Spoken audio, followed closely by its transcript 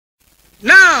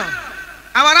Now,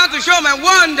 I want to show my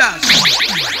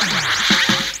wonders.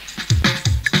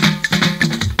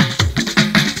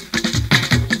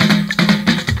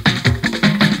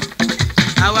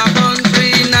 Our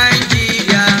country,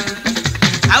 Nigeria.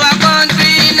 Our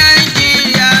country,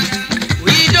 Nigeria.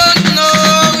 We don't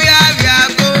know where we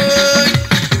are going.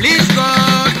 Please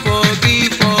God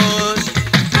forgive us.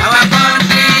 Our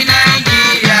country,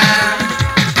 Nigeria.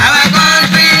 Our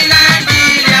country,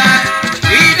 Nigeria.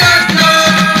 We don't know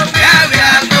where we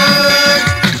are going.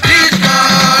 Please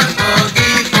God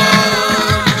forgive us.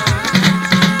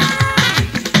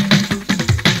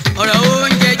 Ọ̀rọ̀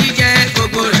oúnjẹ jíjẹ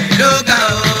gbogbo rẹ̀ ló ga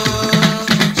o.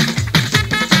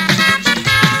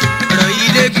 Ọ̀rọ̀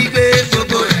ilé gbígbé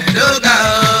gbogbo rẹ̀ ló ga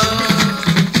o.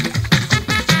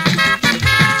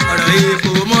 Ọ̀rọ̀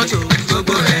epo mọ́tò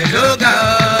gbogbo rẹ̀ ló ga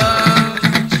o.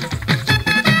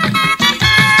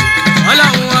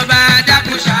 Ọlọ́run ọba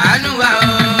dákun ṣàánú wa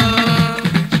o.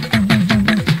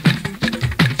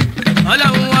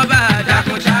 Ọlọ́run ọba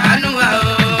dákun ṣàánú wa o.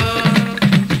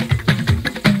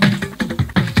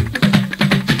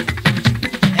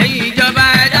 Ẹ̀yin ìjọba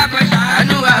ẹ dákun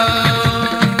ṣàánú wa o.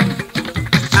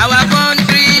 Our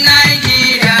country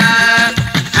Nigeria,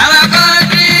 our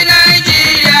country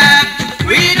Nigeria,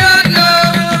 we don't know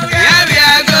where we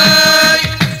are going.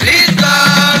 Please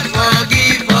God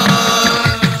forgive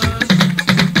us.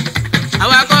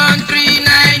 Our country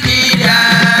Nigeria,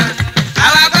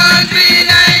 our country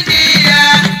Nigeria,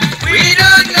 we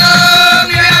don't know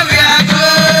where we are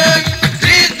going.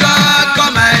 Please God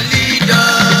come and lead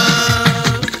us.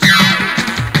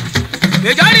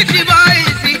 Majority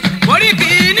boys,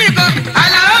 oríkì nìkan,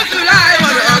 Alao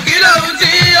Sulaiman kí lóhun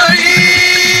tí ó rí.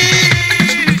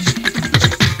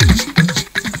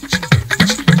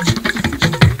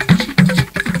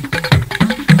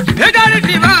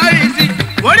 Majority boys,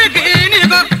 oríkì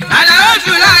nìkan, Alao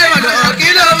Sulaiman kí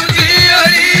lóhun tí ó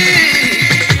rí.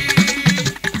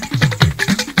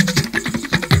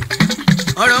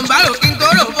 Ọ̀rọ̀ ń bá òkè ń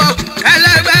kóró bọ̀,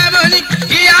 ẹlẹ́gbẹ́ mo ní,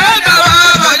 ìyàwó kàwọ́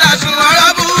bọ̀dà sùn ọ̀rọ̀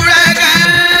búrẹ́kẹ́.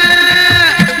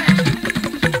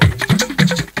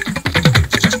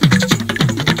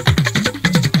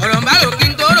 Ọ̀rọ̀ ń bá òkè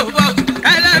ń kóró bọ̀,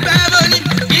 ẹlẹ́gbẹ́ mo ní,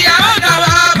 ìyàwó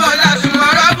kàwọ́ bọ̀dà sùn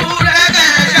ọ̀rọ̀ búrẹ́kẹ́.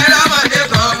 Ṣé lọ́mọdé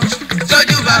kan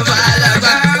sójú bàbá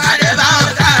àlàgbà, àdébá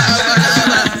ọ̀tá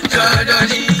ọ̀gbọ̀nàbà, dandan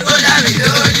ni ó dá mi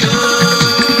lójú.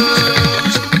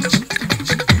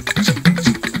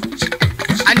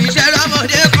 Àníṣe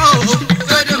lọ́mọdé kan ò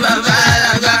sójú bàbá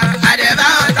àlàgbà, àdébá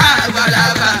ọ̀tá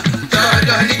ọ̀gbọ̀nàbà,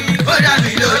 dandan ni ó dá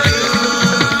mi lójú.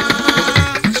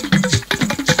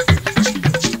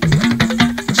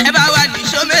 Ẹ bá wà ní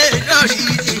sọ́mẹ́ lórí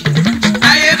ti.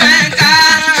 Ayé fẹ́ ń ká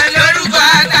lórúkọ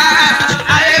ata.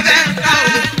 Ayé fẹ́ ń ká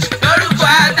lórúkọ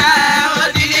ata. Wọ́n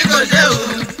ti ní kò séwu.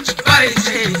 Kọ́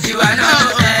ìṣe tiwa náà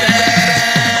fẹ́.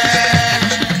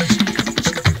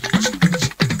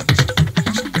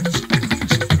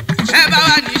 Ẹ bá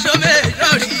wà ní sọ́mẹ́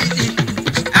lórí ti.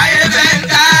 Ayé fẹ́ ń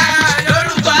ká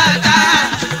lórúkọ ata.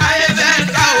 Ayé fẹ́ ń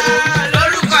ká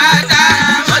lórúkọ ata.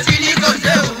 Wọ́n ti ní kò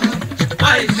séwu.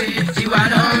 Kọ́ ìṣe tiwa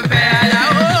náà fẹ́.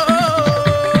 Alao,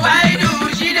 wáìdù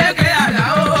ṣídẹ́kẹ́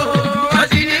Alao. Wọ́n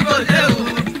ti ní kò séwu.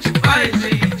 Kọ́ ìṣe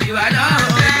tiwa náà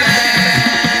fẹ́.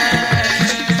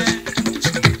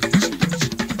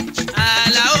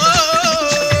 Alao,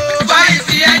 kọ́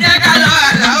ìṣe ẹ jẹ́ ká lọ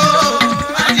Alao.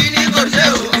 Wọ́n ti ní kò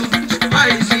séwu. Kọ́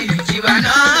ìṣe tiwa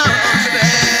náà fẹ́.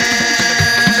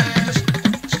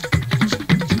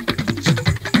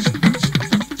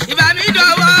 Ìbá mi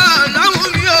dọ̀wọ́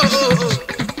lọ́hùn mi o.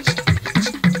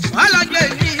 Ọlọ́gbẹ́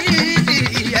ní ìdí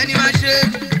ẹni máa ṣe.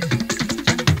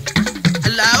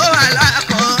 Alao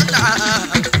alákọ̀ọ́lá.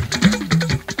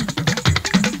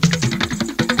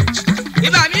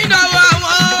 Ìbá mi dọ̀wọ́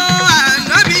àwọn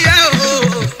ànábì ẹ̀ o.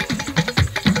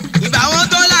 Ìbá wọn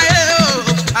tó láyé o.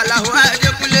 Alao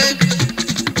Adekunle.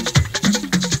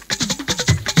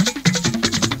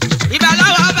 Ìbá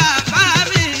lọ́wọ́ bàbá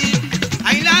mi.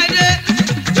 Àyìnláde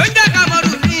ló ń jẹ́ ká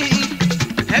mọ̀rù mi.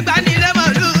 Ẹgbà nílé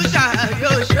mọ̀lú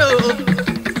ṣàyò ṣó.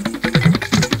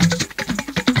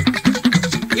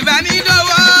 Ìbá mi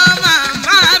dọ̀wọ́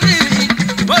màmá mi.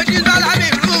 Mojí sọ́lá mi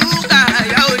rú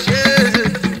kàyà ó ṣe.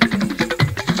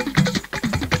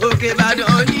 Òkè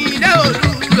Ìbàdàn ní ilé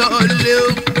Olúyọ̀lé o.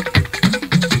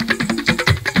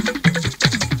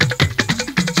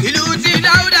 Ìlú tí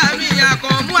Dáúdà mi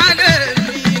Àkànmú Adé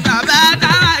mi. Bàbá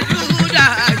Tájúdà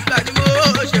ìgbà tí mo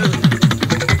ṣe.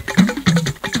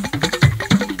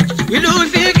 Ìlú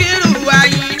Síkírù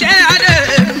Àyìndé Adé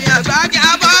mi. Àgbàkí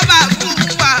abọ́bà fún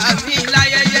wa mi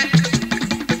láyẹyẹ.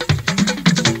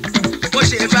 Mo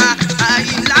ṣe bá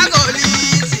Àyìnlá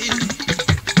Gòlísì.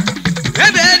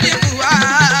 Bébè ní Buhari.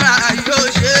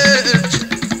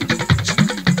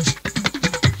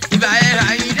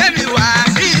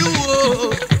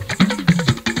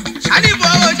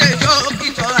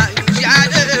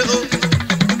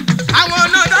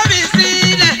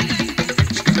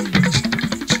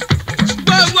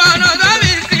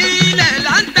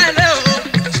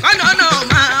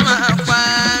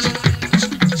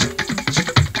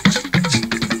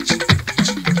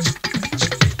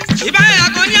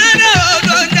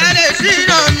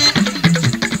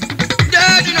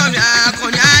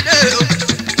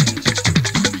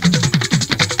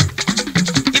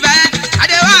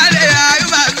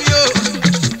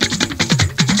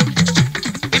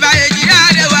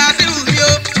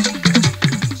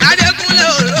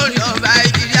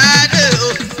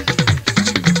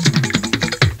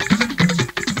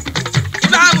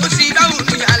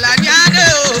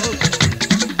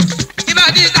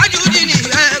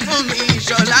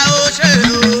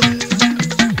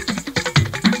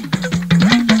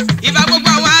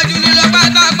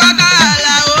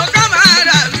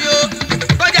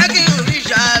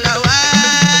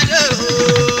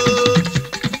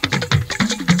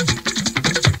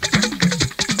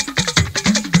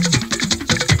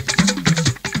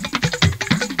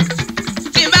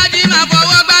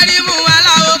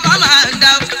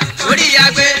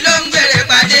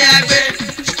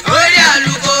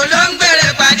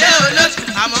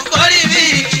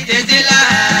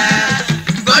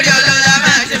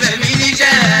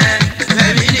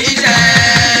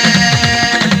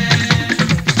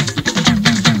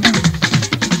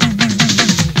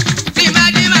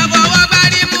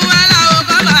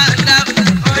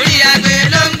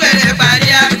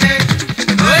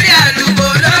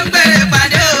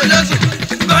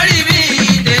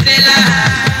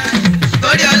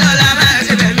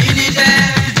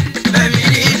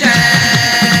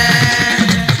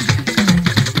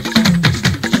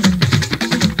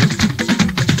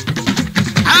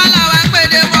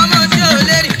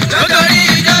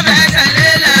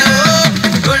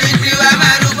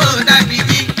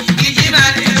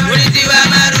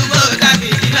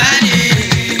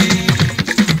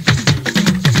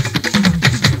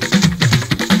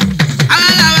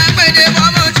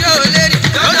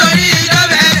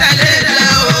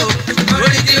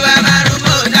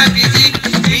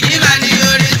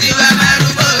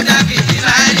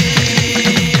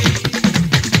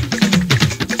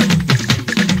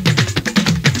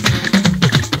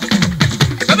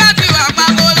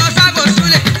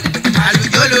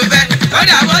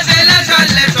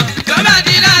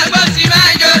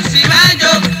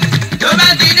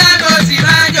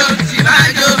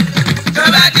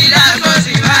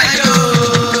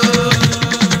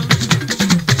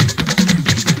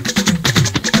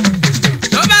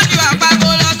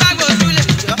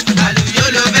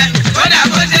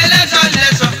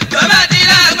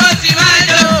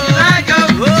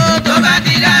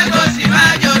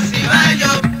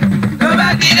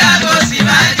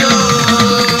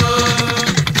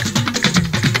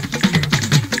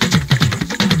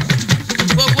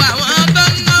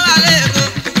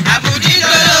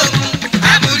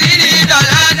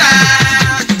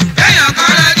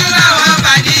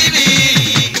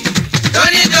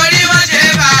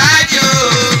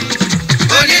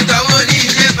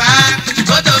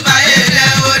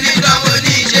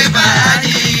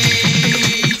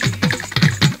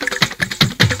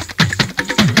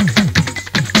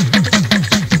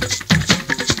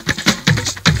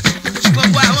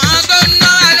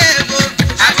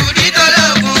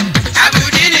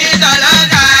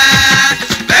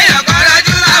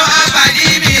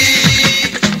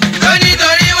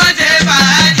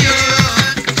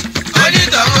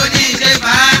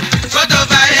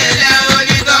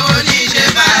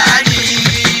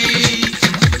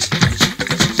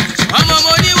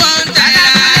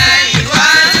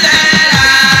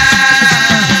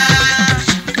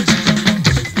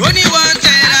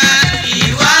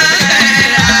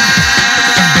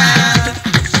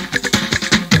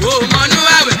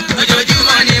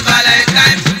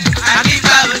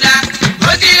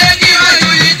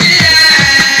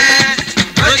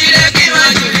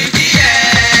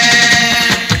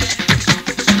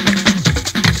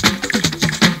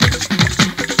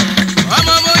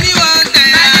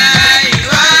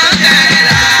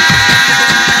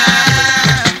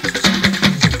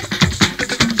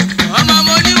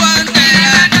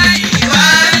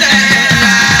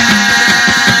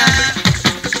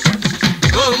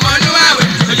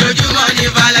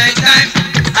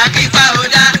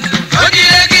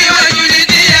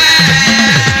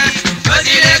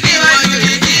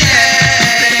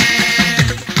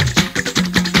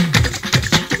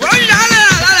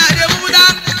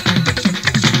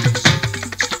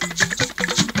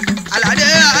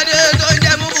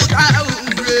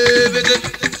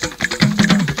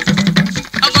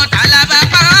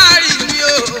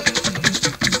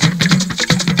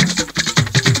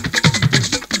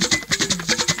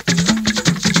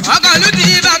 olùdí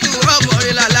ìbàdàn ọmọ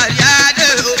ìlàlá yáde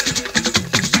o.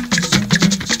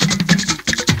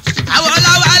 àwọn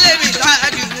ọlọ́wà lè mi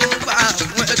káàdì mú bá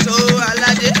àwọn ètò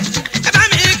aládé. ẹ bá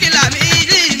mi kìlà mí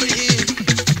rí mi.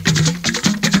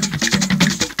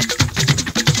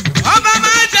 ọba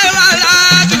máa ń ṣe wà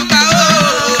látùkà o.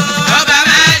 ọba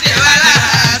máa ń ṣe wà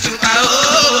látùkà o.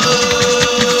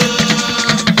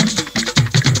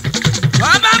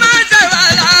 ọba máa ń ṣe wà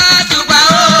látùkà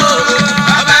o.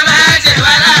 ọba máa ń ṣe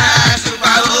wà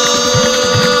látùkà o.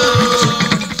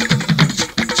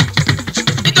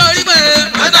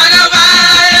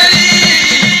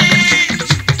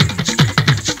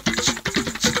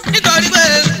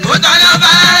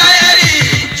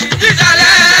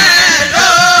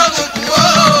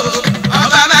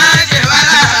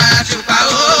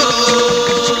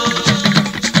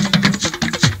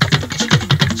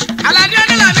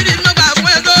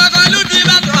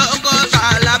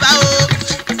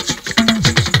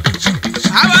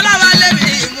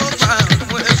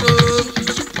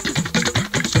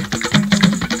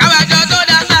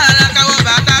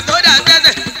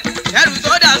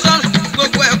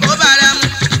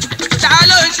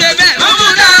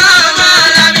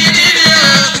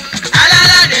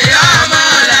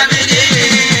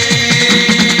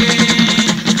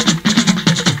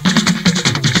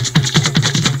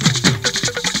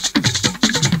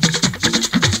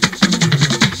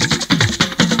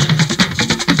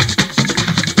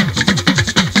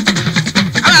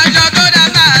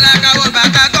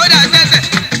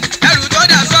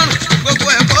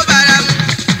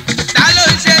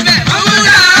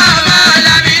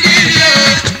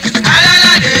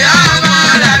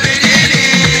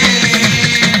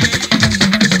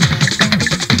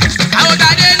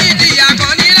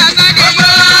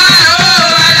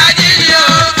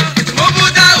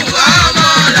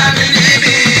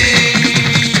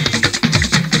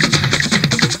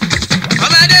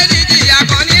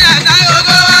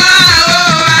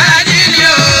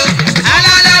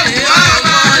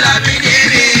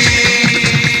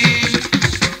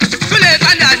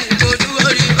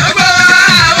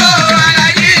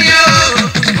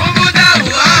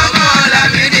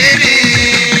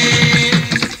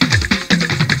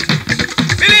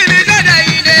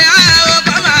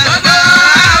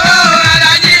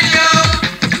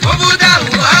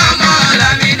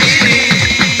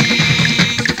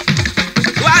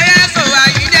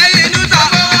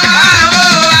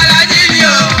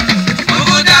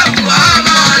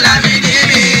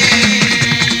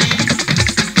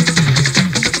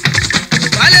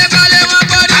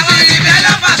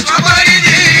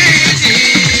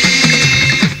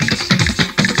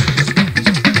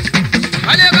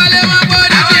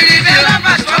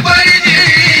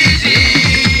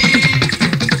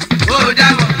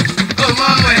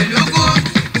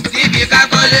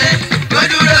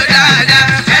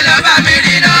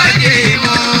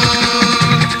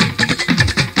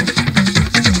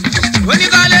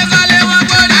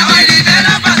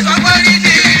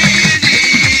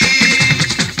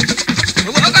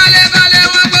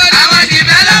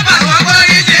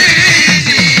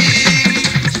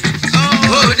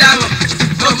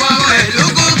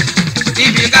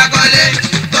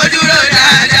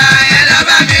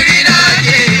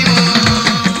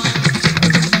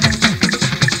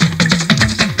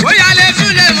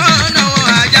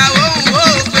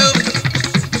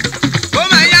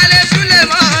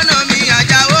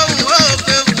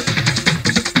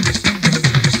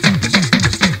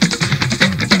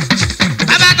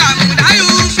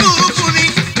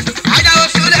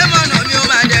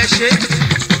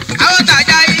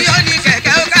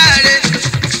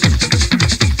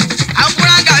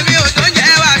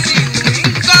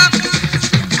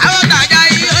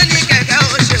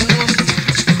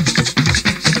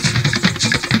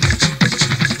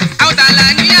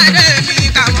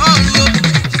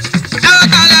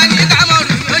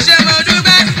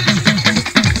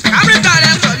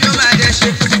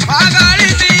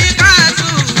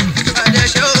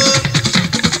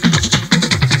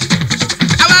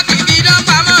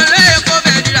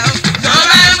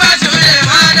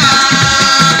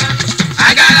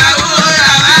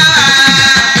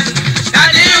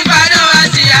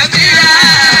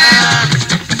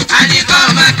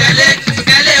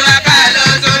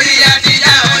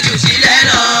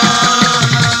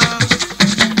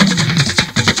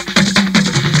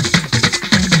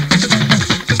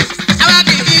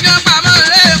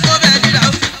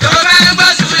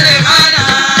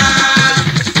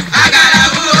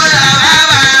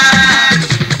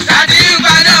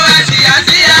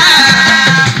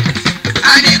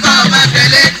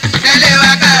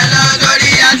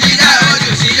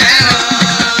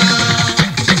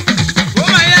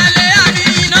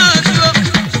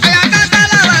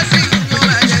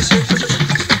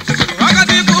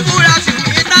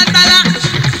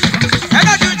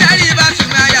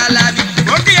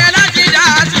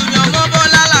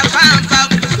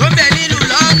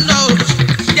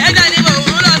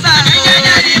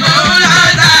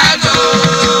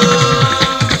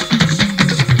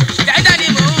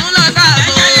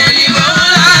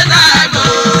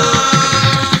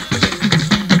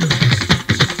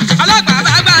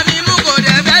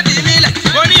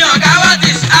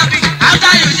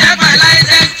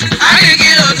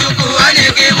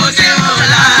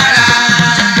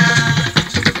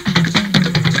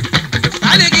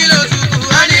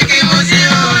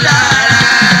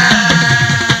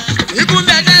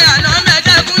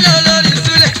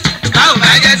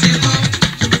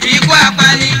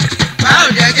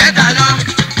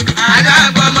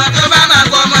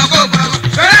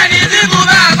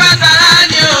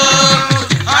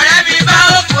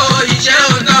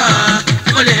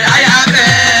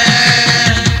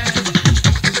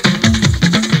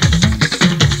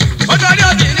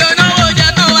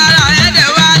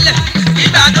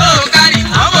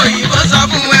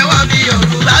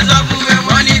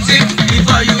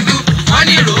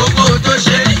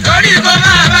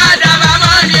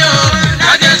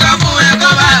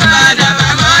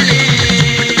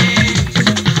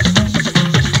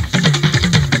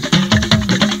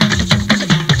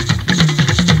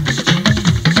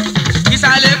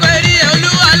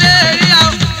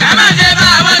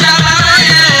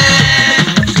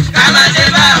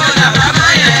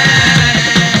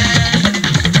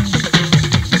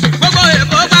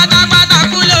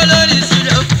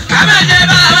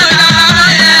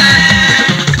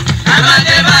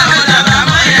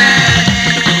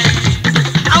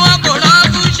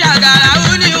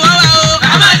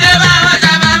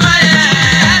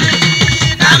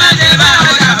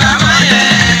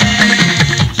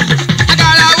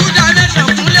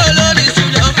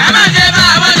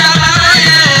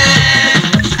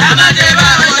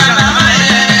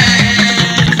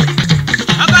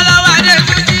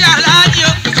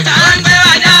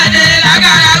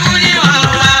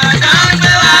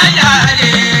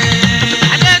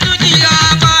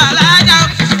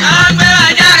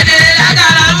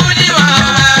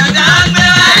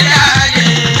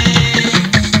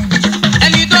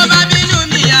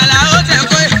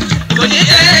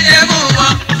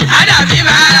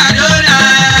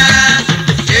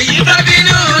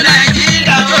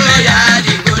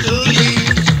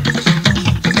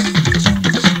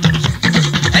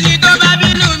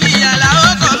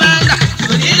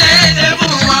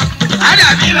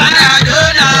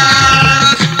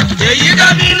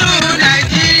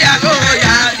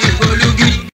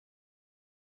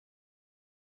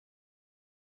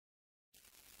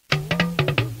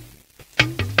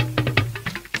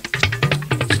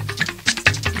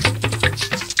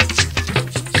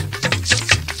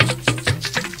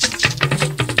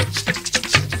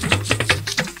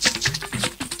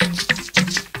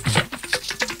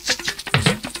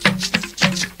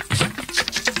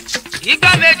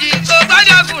 ìgbà méjì kò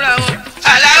gbọ́dọ̀ gúnra wọn.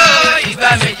 Alao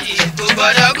ìgbà méjì kò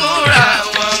gbọ́dọ̀ gúnra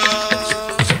wọn.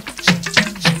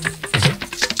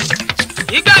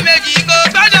 Ìgbà méjì kò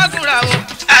gbọ́dọ̀ gúnra wọn.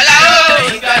 Alao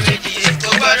ìgbà méjì kò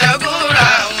gbọ́dọ̀ gúnra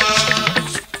wọn.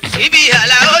 Ibi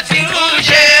Alao ti ń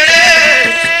ṣeré.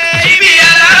 Ibi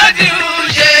Alao ti ń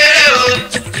ṣeré o.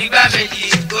 Ìgbà méjì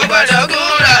kò gbọ́dọ̀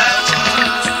gúnra wọn.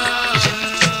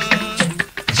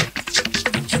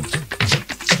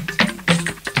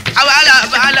 Àwa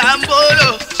làbàlà ń bolo.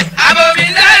 Abomi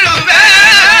lẹ́rù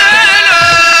bẹ́ẹ̀ lọ.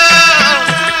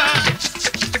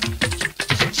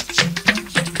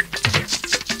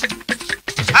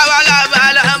 Àwa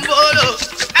làbàlà ń bolo.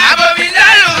 Abomi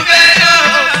lẹ́rù bẹ́ẹ̀ lọ.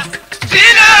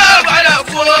 Sínú gbọ́dọ̀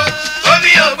kú o,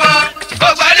 omi ò gbọ́, ó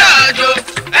gbọ́dọ̀ jó.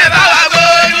 Ẹ bá wa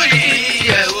gbóòlù yìí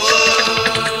yẹ̀ wò.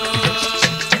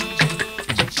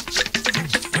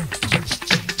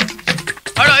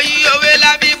 Ọ̀rọ̀ yìí òwe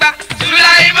la fi gbá.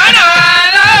 Sulaiman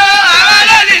Alao àwọn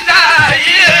lọ́lìta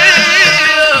yìí.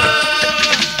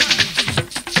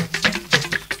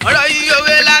 Ọ̀rọ̀ yìí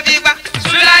òwe la fi gbá.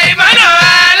 Sulaiman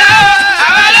Alao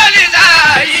àwọn lọ́lìta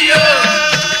yìí.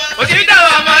 Òtítọ́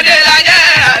ọmọdé la jẹ́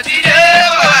àti dé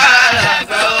kó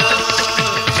àlàgbà o.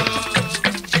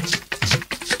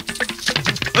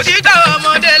 Òtítọ́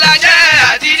ọmọdé la jẹ́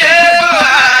àti dé kó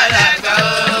àlàgbà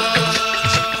o.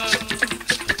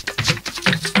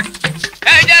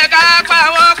 Ẹ jẹ́ ká pa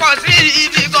wọ́n pọ̀ sí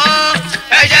ibì kan.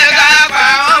 Ẹ jẹ́ ká pa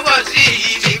wọ́n pọ̀ sí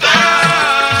ibì kan.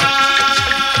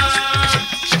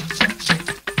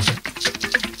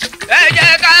 Ẹ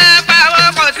jẹ́ ká pa wọ́n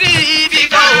pọ̀ sí ibì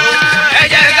kan. Ẹ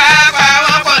jẹ́ ká pa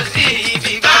wọ́n pọ̀ sí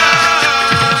ibì kan.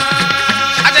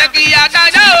 Àtẹ̀kì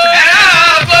àtàjọ́ o. Ẹ̀rọ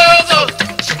gbogbo.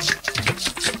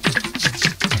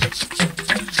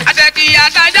 Àtẹ̀kì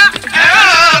àtàjọ́. Ẹ̀rọ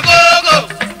gbogbo.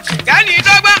 Kẹ́ni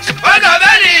tó gbọ́. Ó lọ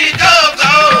bẹ́ẹ̀ ni tó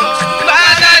gbọ́ o.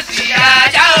 Bàtà sí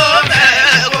ajá o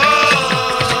mẹ́wọ́.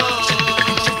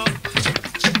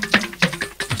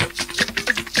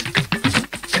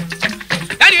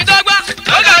 Kẹ́ni tó gbọ́.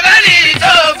 Ó lọ bẹ́ẹ̀ ni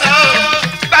tó gbọ́ o.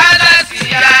 Bàtà sí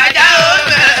ajá o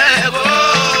mẹ́wọ́.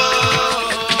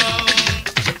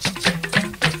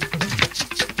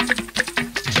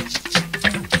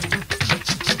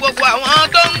 Gbogbo àwọn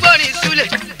tó ń gbórin súlẹ̀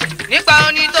nípa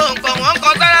oní tó ń kọ́ wọ́n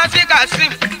kọ́ sára sí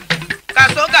Kasim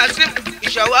Kasim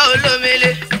ìṣọ̀wá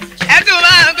olómele. Ẹ tún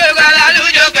máa ń gbé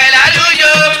pẹ̀lálújó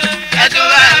pẹ̀lálújó. Ẹ tún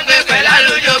máa ń gbé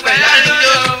pẹ̀lálújó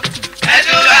pẹ̀lálújó. Ẹ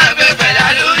tún máa ń gbé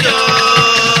pẹ̀lálújó.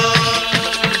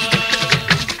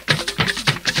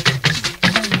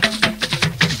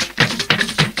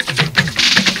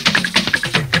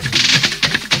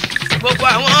 Gbogbo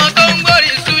àwọn tó ń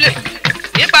gbórin súlẹ̀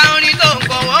nípa orin tó ń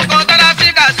kọ́ wọ́n kọ́ sára sí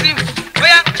Kasim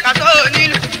bóyá kàtó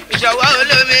nílùú ìṣọ̀wá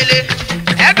olómele.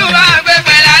 Ẹ tún máa ń gbé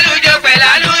pẹ̀lálújó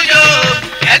pẹ̀lálújó.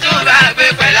 Ẹ tún máa ń gbé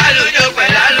pẹ̀lálújó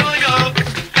pẹ̀lálújó.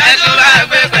 Ẹ tún máa ń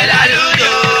gbé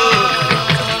pẹ̀lálújó.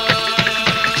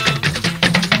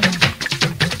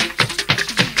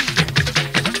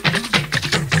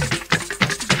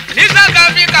 Ní South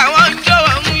Africa wọ́n ń jó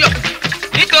wọ́n ń yọ̀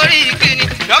nítorí ìkíni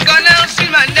Dr. Nelson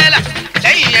Mandela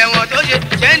lẹ́yìn ẹ̀wọ̀n tó ṣe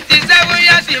 27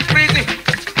 years in prison.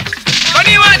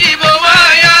 Oníwọ̀n dìbò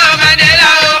wọ́n yan Mandela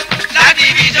o, láti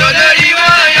fi jọ lórí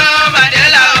wọ́n yan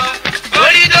Mandela o.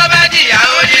 Orí tó bá jìyà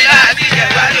ó ní láti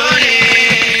jẹ̀gbá lórí.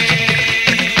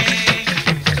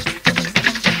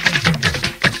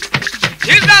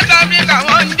 Ní South Africa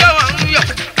wọ́n ń jó wọ́n ń yọ̀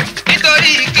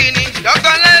nítorí ìkíni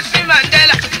Dr. Nelson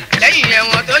Mandela lẹ́yìn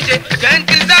ẹ̀wọ̀n tó ṣe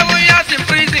 27 years in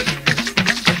prison.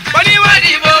 Oníwọ̀n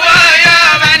dìbò wọ́n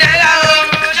yan Mandela o,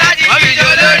 láti fi jọ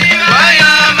lórí wọ́n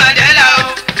yan Mandela o.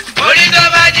 Orí tó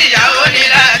bá jìyà ó ní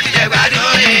láti jẹ̀gbá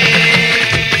lórí.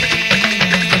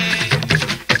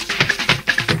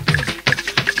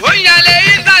 Oyinale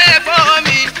isa ẹ̀fọ́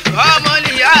mi ọmọ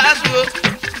nìyá sùn.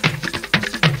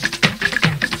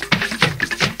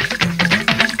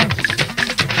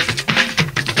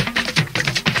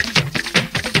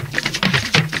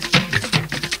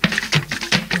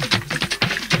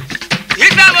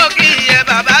 Ìsàmù kì í yẹ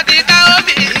bàbá ti ká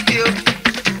omi kì o.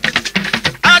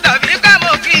 Àtàbí ká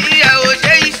mo kì í yẹ ò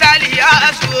ṣe ìsàlìyà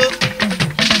sùn.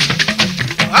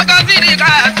 Ọkọ tí ní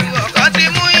ká sùn, ọkọ tí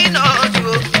mú iná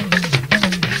sùn.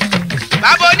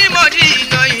 Bàbá onímọ̀ di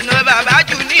iná bàbá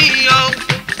jù níyàn.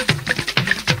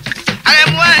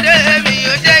 Àrẹ̀mú àdé mi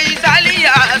ò ṣe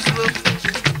ìsàlìyà sùn.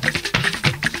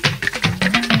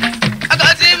 Ọkọ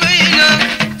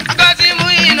tí mú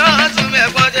iná sùn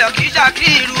mẹ́gbọ́n tẹ̀ kí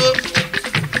ṣàkíyèrú o.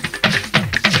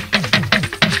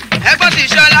 Ẹ̀gbọ́n ti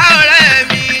ṣọlá ọ̀rẹ́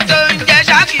mi tó ń jẹ́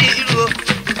ṣàkíyèrú o.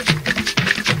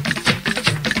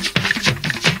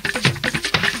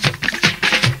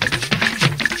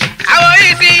 Àwọn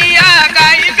yìí ti yá ká.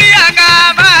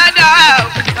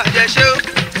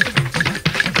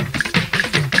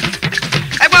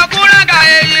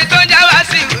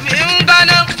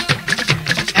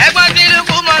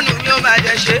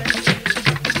 ṣe.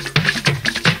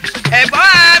 ẹ̀gbọ́n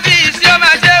àbí sí ó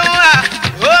máa ṣe ń wà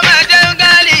ó máa jẹ́ ń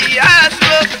gálì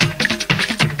àṣọ.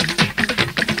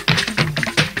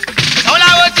 òun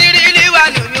làwọn ti rí níwà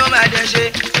nù mí ó máa jẹ ṣe.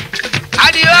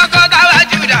 adìyẹ ọkọ táwa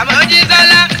jùdà mọ́jí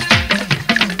sọ́lá.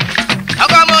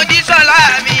 ọkọ mọ́jí sọ́lá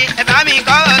mi ẹ̀bá mi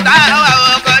kọ́ ọ̀tá wà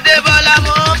ọkọ̀ dé bọ́lá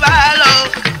mo bá lọ.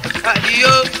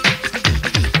 adìyẹ.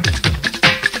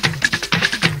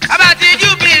 abati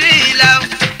jubiri la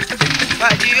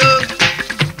adìyẹ.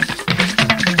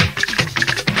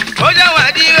 ó jẹ́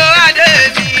wàdìyẹ adé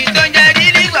mi tó ń jẹ́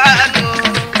dídí gbàgbọ́.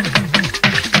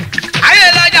 ayé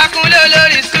lọ́jà kúnlẹ̀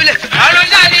olórí súlẹ̀. ọ̀run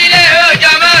ṣàdílé ó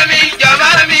jọmọ́ mi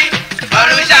jọmọ́ mi.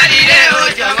 ọ̀run ṣàdílé ó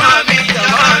jọmọ́ mi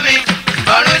jọmọ́ mi.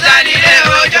 ọ̀run ṣàdílé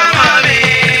ó jọmọ́ mi.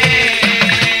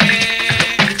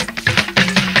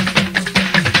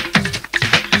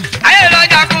 ayé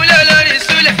lọ́jà kúnlẹ̀ olórí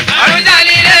súlẹ̀. ọ̀run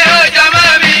ṣàdílé ó jọmọ́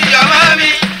mi jọmọ́ mi.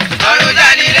 ọ̀run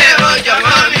ṣàdílé ó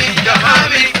jọmọ́ mi jọmọ́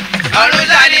mi. ọ̀run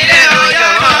ṣàdílé ó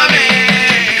jọmọ́ mi.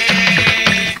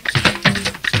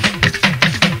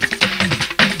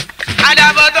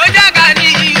 àdàbọ̀ tó jága ní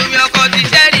omi ọkọ̀ ti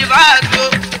ṣẹ́ ní fàáso.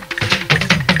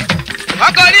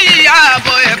 ọkọ̀ ní ìyá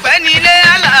àbọ̀ ẹ̀pẹ́ nílé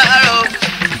aláàárọ̀.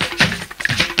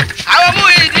 àwọn mú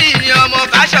ìdí ni ọmọ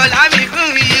Fáṣọlá mi fún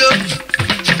yìí o.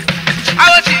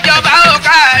 àwọn tìjọba ó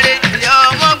káre ilé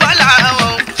ọmọ gbọ́lá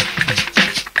wọn.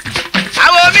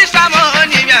 àwọn mi sàmọ́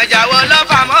ni mi àjàwọ̀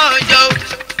lọ́fà mọ́ jọ.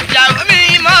 ìyàwó mi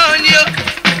mọ́ ni o.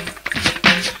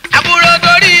 àbúrò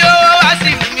torí owó wá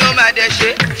sí mi ó máa dẹ̀ ṣe.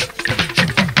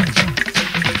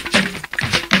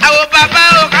 àwọn bàbá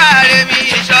ó káre mi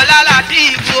ìṣọ̀lá láti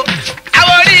ìbò.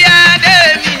 àwọn orí adé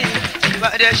mi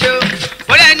gbọ́dọ̀ ṣe o.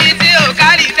 orí ẹni tí ò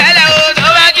kárí tẹ́lẹ̀ o tó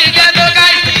bá ti jẹ́ tó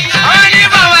kárí. àwọn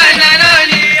onímọ̀ wà nánà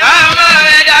ni ọmọ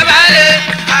rẹ̀ dábàlẹ̀.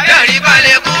 àbẹ̀rí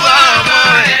balẹ̀ kú ọmọ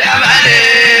rẹ̀ dábàlẹ̀.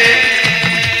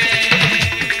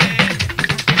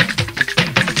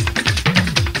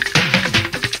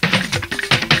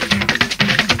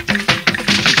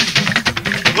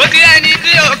 ó ti ẹni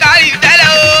tí ò kárí tẹ́lẹ̀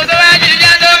o tó bá ti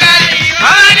jẹ́ tó kárí.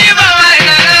 àwọn onímọ̀ wà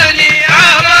nánà ni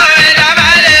ọmọ rẹ̀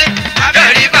dábàlẹ̀.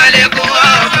 àbẹ̀rí balẹ̀ kú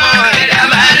ọmọ rẹ̀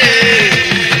dábàlẹ̀.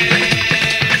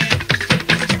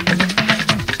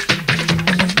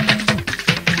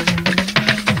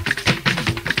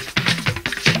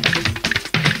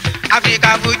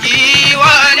 Africa Fuji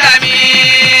wonder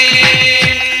me.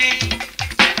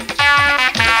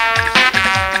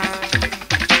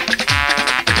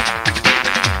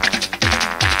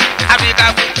 Africa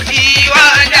Fuji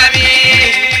wonder me.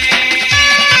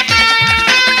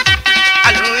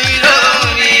 Aloilo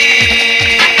mi.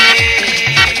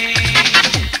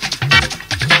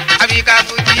 Africa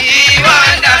Fuji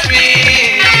wonder me.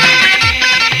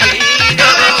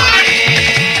 Aloilo mi.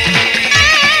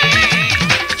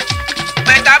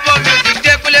 Metabo music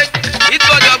Adekunle, it's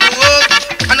for double O,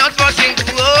 and not for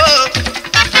single O.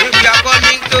 If you are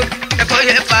coming to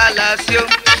Ekoye Palace,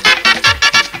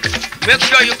 make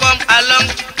sure you come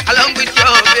along with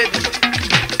your baby.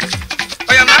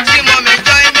 For your maximum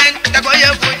enjoyment, Ekoye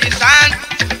Fuji Sound.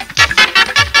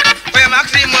 For your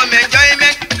maximum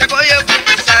enjoyment, Ekoye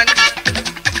Fuji Sound.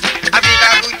 Africa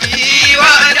Fuji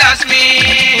wonders me.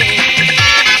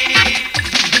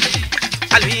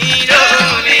 Alilo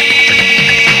mi.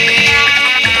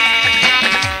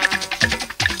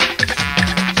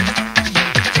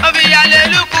 Obi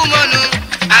Alayeluwa monu,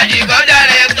 Adigo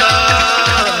director.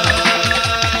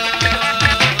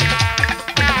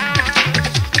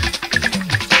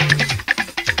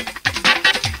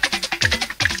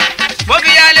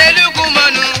 Obi Alayeluwa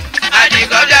monu,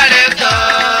 Adigo director.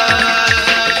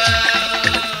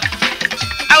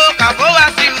 Awo kabo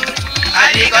wasiu,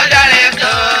 Adigo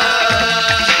director.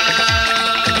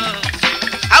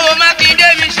 Awo Makinde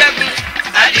mi ṣẹ́gun,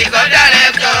 Adigo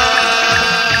director.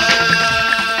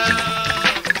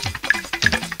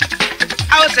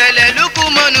 Awo Alayeluwa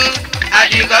monu,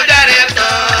 Adigo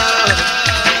director.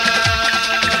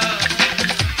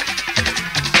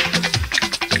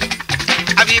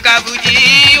 Africa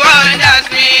Fuji wonders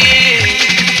me.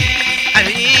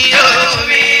 Aliyo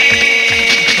mi.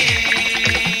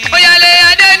 Oyale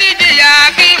Adeniji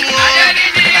Yakimu.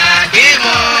 Adeniji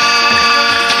Yakimu.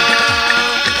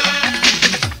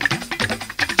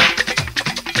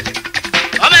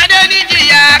 Ọmọ Adeniji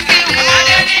Yakimu.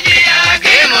 Adeniji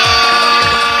Yakimu.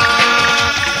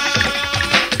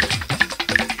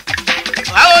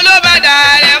 Àwọn olóbàdà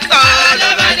rẹ̀ kọ́.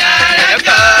 Olóbàdà rẹ̀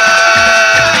kọ́.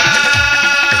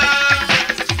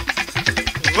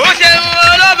 Ó ṣeun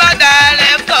olóbàdà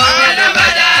rẹ̀ kọ́.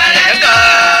 Olóbàdà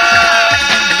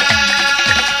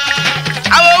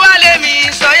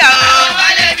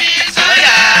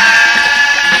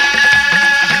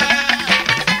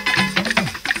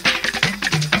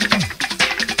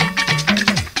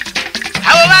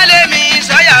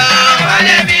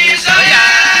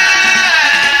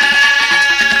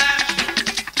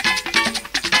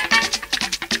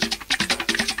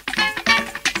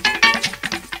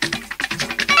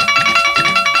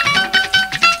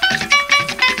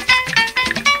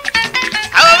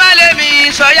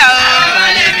sọ́yà o. Àwọn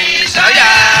lèmi sọ́yà.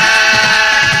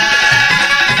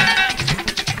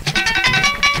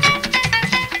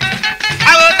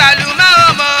 Àwọn tàlùmọ́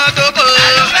ọmọ tókò.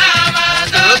 Tàlùmọ́ ọmọ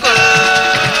tókò.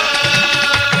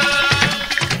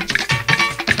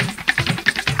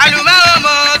 Àlùmọ́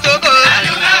ọmọ tókò.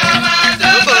 Àlùmọ́ ọmọ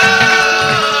tókò.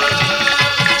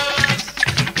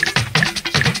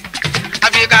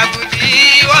 Africa Fuji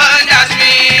wonders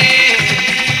me.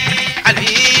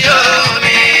 Aliyo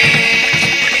me.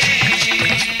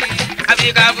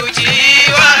 Africa Fuji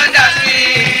wonders me.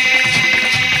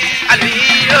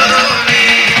 Aliyo me.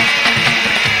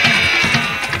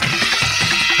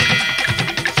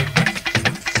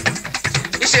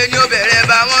 Ìṣe ni ó bẹ̀rẹ̀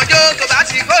bá wọn jó tó bá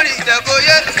ti kórè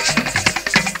ìtẹ̀kóyé.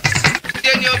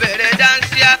 Ìṣe ni ó bẹ̀rẹ̀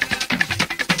dáńsíá.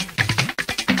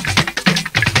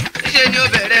 Ìṣe ni ó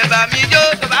bẹ̀rẹ̀ bá mi jó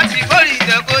tó bá ti kórè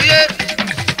ìtẹ̀kóyé.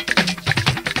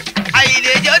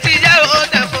 Àìlèjó ti jẹ́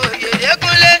òtẹ̀kọ̀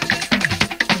Adekunle.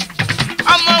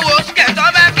 Ọmọ wo kẹ̀tọ́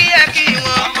bá kí ẹ kí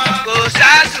wọn. Kò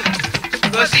sáàsù,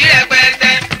 kò sí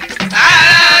rẹpẹtẹ.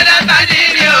 Ara ọ̀dà tani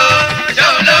ni o,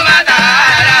 ṣòun ló má ta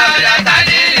ara ọ̀dà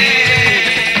tani ni.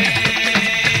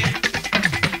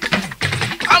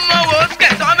 Ọmọ wo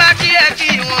kẹ̀tọ́ bá kí ẹ kí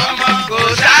wọn. Kò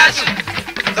sáàsù,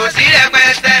 kò sí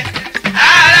rẹpẹtẹ.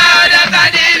 Ara ọ̀dà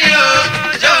tani ni o,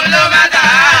 ṣòun ló má ta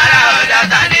ara ọ̀dà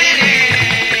tani ni.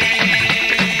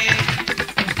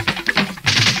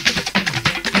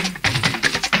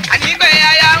 Ànígbẹ́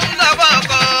aya ń lọ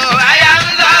bọ̀kọ̀, aya ń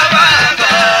lọ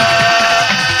bọ̀kọ̀.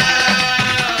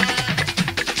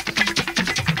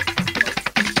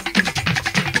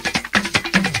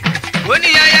 Ó ní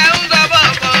aya ń lọ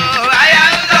bọ̀kọ̀, aya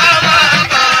ń lọ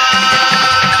bọ̀kọ̀.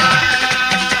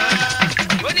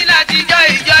 Ó ní láti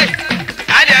jọ́ì,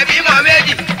 àdẹ̀bímọ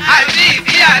méjì, àti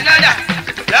ìbí ànádà.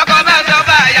 Lọ́kọ bá sọ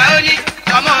bá àyà ó ní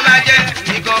ọmọ máa jẹ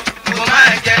nìkan, mo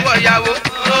máa jẹ wọ̀yàwó,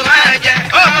 mo máa jẹ.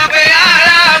 Ó mọ̀ pé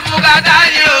ara bùkátà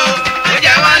ni o, ó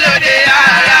jẹ́ wọ́n lóde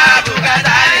ara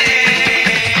bùkátà ni.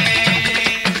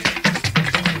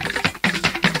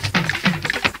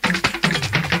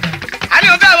 Àní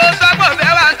o fẹ́ wo sọ́pọ̀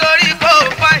fẹ́ wá torí kó o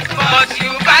fine, but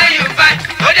you fine.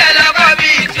 Ó dẹ̀ lọ́kọ̀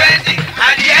bíi 20,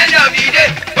 at the end of the day,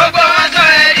 gbogbo wọn sọ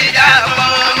ẹ́ dìjà pọ̀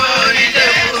ọmọ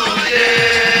oníṣègùnṣe.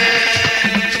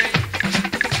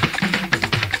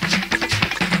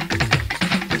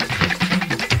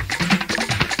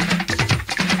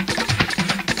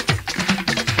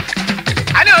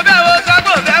 Àní o fẹ́ wo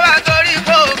sọ́pọ̀ fẹ́ wá torí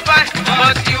kó o fine,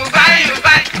 but you fine.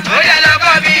 Ó dẹ̀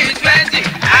lọ́kọ̀ bíi 20,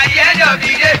 at the end of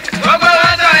the day, gbogbo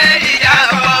wọn sọ ẹ́ dìjà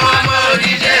pọ̀ ọmọ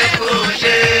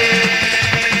oníṣègùnṣe.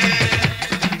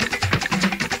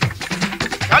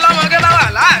 Ọlọ́mọge bá wà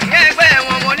láàrin ẹgbẹ́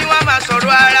wọn, mo ní wọ́n máa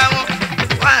sọ̀rọ̀ ara wọn.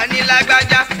 Wọ́n á ní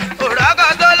lágbájá, òrọ́kọ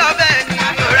tó lọ bẹ́ẹ̀ ni,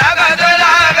 òrọ́kọ tó lọ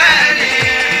bẹ́ẹ̀ ni.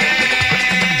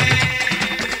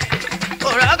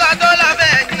 Òrọ́kọ tó lọ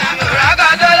bẹ́ẹ̀ ni, òrọ́kọ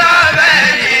tó lọ bẹ́ẹ̀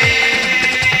ni.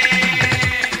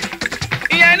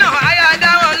 Ìyẹn náà ayá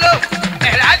dá wọn lò.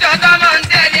 Ẹ̀lájọ tọmọ ń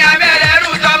tẹ̀ ní abẹ́rẹ́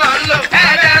rú tọmọ ń lò.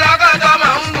 Ẹ̀bẹ̀ rọ́kọ tọmọ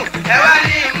ń gùn, ẹ wá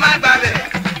ní má gbàbẹ̀.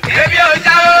 Ebi ò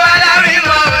jáwó aláwí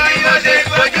mọ́, bí mo ṣe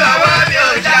fojú ọwọ́ mi ò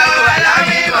jáwó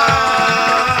aláwí mọ́.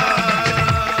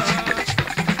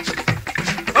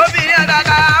 Obìnrin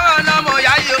àtàtà àwọn ọ̀nà mọ̀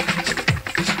yá yìí o.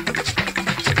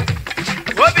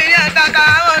 Obìnrin àtàtà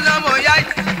àwọn ọ̀nà mọ̀ yá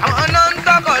yìí. Àwọn ọ̀nà ń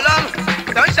tọkọ̀ lọ́rùn,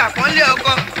 tó ń ṣàpọ́nlé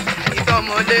ọkọ,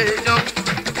 ìtọ̀mọ̀lé dán.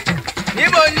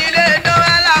 Níbo ni ilé dán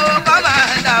aláwo kọ́ máa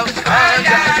ń dà o?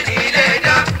 Ọjà ni ilé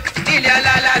dán, ilé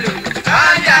alálà lòlù.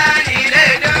 Ọjà ni ilé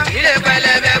dán, ilé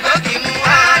pẹlẹbẹ gbòógì mú.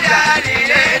 Ọjà ni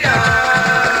ilé dán.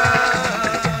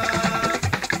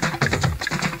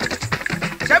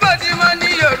 Ṣé bó ti mọ ní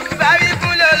Yorùbá wí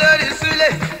Kúnlé olórí Súlè?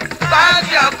 Count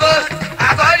your goals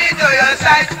according to your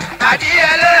size. Àdìyẹ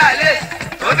ló rà lé,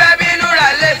 ó fẹ́ bínú rà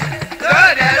lé,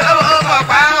 lóòdẹ̀ lówó pọ̀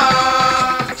pa wọn.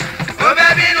 Ó fẹ́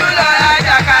bínú lọ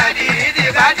rajà kàdí ní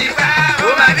tìpátìpá. Ó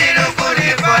máa bínú kú ní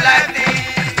fọláìdì,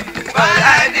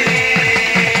 fọláìdì.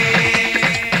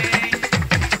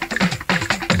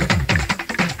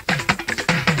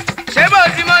 Ṣé bó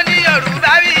ti mọ ní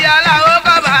Yorùbá wí aláwo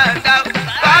kọ́ máa ń dá o?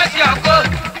 Count your goals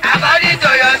according to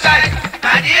your size.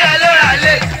 Àdìyẹ ló rà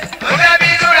lé, ó fẹ́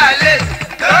bínú rà lé,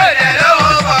 lóòdẹ̀ lówó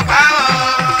pọ̀ pa wọn.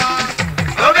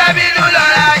 Ó fẹ́ bínú lọ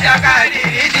rajà kàdí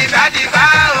ní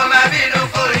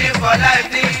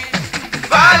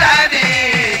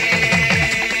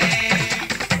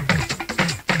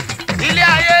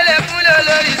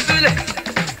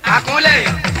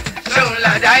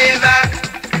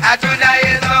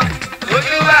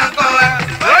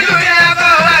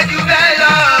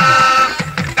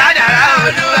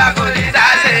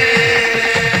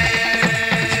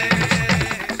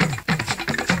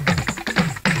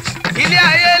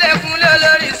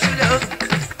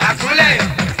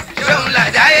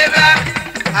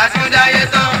àtúndáyé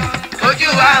tán ojú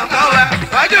wa nǹkan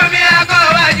wa ojú mi akọ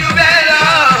wájú bẹ́ẹ̀ lọ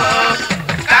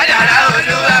kádàrá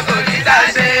Olúwa kò ní tá a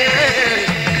ṣe.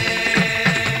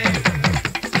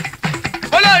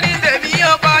 olórí tèmi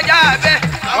yóò kọjá bẹ́ẹ̀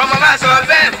ọmọ má sọ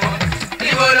bẹ́ẹ̀ mọ́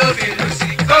níbo ló fi lù sí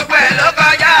gbogbo ẹ̀ ló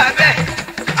kọjá bẹ́ẹ̀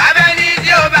abẹ́ni tí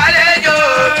ó bá lè jò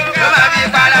yóò máa fi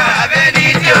para abẹ́ni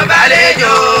tí ó bá lè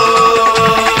jò.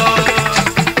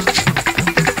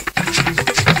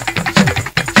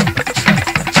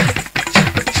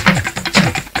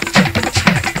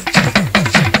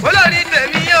 olórí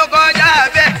tèmi yóò kọjá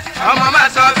bẹ́ẹ̀ ọmọ má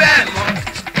sọ bẹ́ẹ̀ mọ́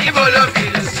níbo ló fi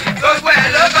lù sí gbogbo ẹ̀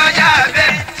ló kọjá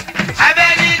bẹ́ẹ̀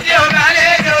abẹ́ni tí ó bá lè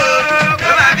jò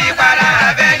yóò máa fi para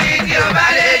abẹ́ni tí ó bá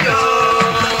lè jò.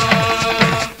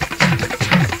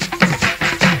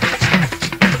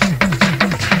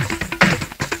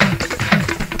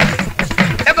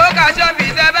 Ṣọ́bì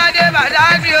tẹ́ bá dé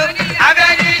Bàdágìrì o.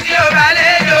 Abẹ́ni tí ó bá lè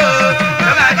jò ló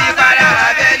máa fi para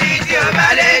abẹ́ni tí ó bá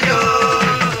lè jò.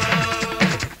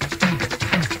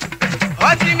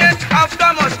 Ultimate of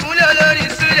Thomas Kúnlé olórí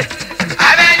Súlè.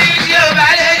 Abẹ́ni tí ó bá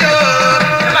lè jò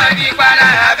ló máa fi para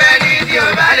abẹ́ni tí ó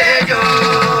bá lè jò.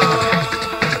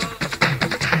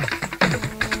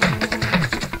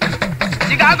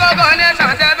 Chicago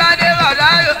connection tẹ́ bá dé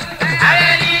Bàdágìrì o.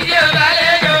 Abẹ́ni tí ó bá lè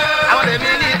jò. Àwọn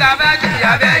tèmi ní Tabajì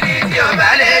abẹ́ni tí ó bá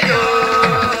lè jò.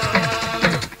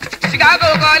 Chicago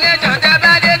connection tẹ́ bá